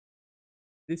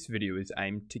This video is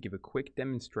aimed to give a quick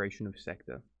demonstration of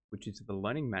SEQTA, which is the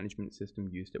learning management system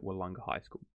used at Wollonga High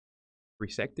School. For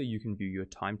SEQTA, you can view your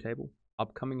timetable,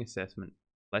 upcoming assessment,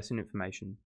 lesson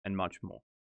information, and much more.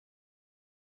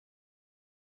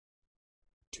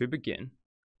 To begin,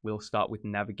 we'll start with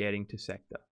navigating to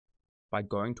SEQTA by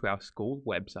going to our school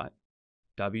website,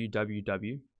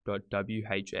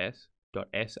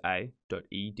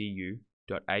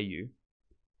 www.whs.sa.edu.au.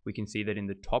 We can see that in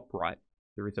the top right,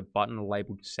 there is a button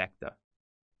labeled SEQTA.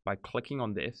 By clicking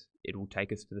on this, it will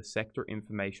take us to the SEQTA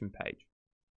information page.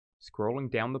 Scrolling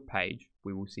down the page,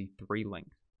 we will see three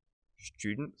links: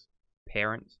 students,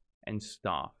 parents, and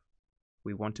staff.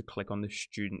 We want to click on the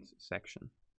students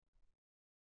section.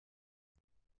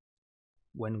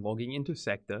 When logging into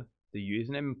SEQTA, the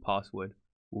username and password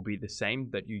will be the same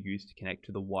that you use to connect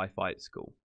to the Wi-Fi at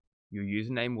school. Your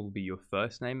username will be your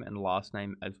first name and last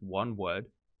name as one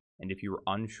word, and if you are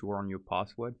unsure on your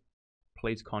password,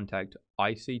 please contact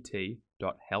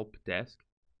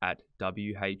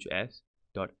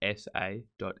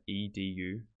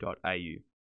ict.helpdesk@whs.sa.edu.au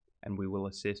and we will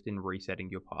assist in resetting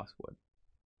your password.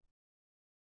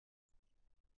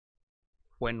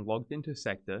 When logged into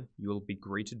SEQTA, you will be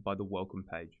greeted by the welcome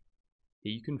page.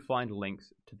 Here you can find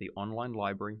links to the online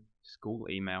library, school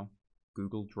email,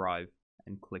 Google Drive,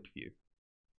 and ClickView.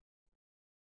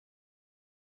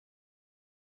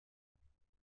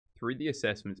 Through the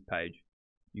assessments page,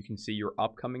 you can see your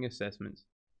upcoming assessments,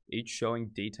 each showing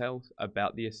details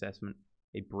about the assessment,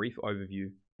 a brief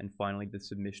overview, and finally the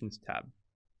submissions tab,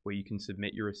 where you can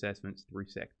submit your assessments through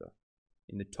SEQTA.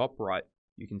 In the top right,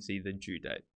 you can see the due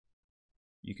date.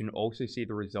 You can also see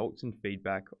the results and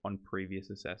feedback on previous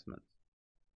assessments.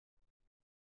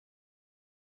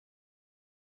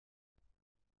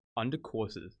 Under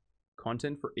courses,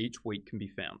 content for each week can be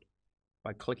found.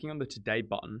 By clicking on the Today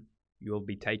button, you will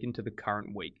be taken to the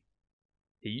current week.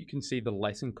 Here you can see the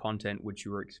lesson content which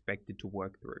you are expected to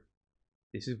work through.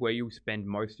 This is where you will spend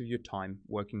most of your time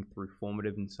working through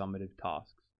formative and summative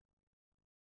tasks.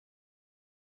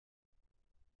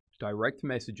 Direct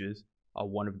messages are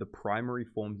one of the primary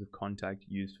forms of contact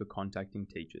used for contacting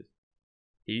teachers.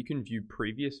 Here you can view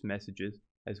previous messages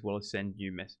as well as send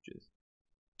new messages.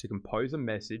 To compose a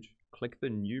message, click the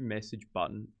New Message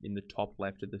button in the top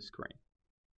left of the screen.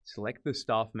 Select the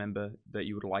staff member that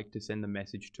you would like to send the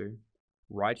message to,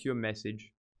 write your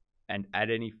message, and add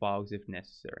any files if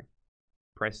necessary.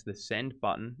 Press the Send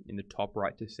button in the top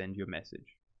right to send your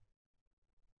message.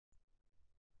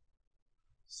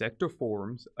 SEQTA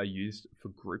forums are used for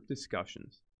group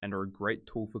discussions and are a great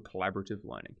tool for collaborative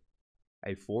learning.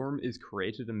 A forum is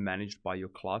created and managed by your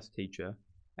class teacher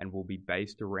and will be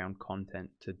based around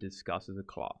content to discuss as a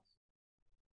class.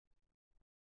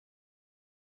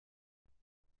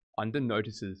 Under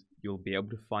Notices, you'll be able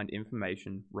to find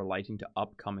information relating to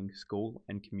upcoming school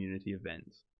and community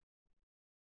events.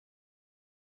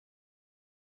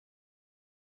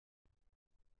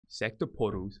 SEQTA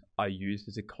portals are used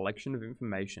as a collection of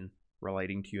information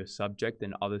relating to your subject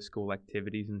and other school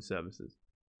activities and services.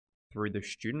 Through the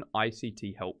Student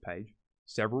ICT Help page,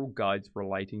 several guides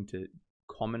relating to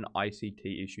common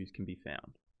ICT issues can be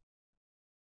found.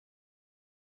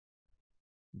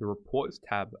 The Reports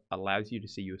tab allows you to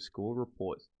see your school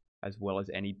reports as well as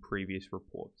any previous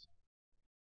reports.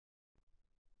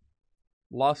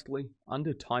 Lastly,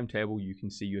 under Timetable, you can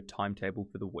see your timetable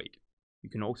for the week. You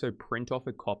can also print off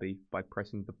a copy by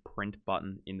pressing the Print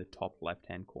button in the top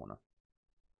left-hand corner.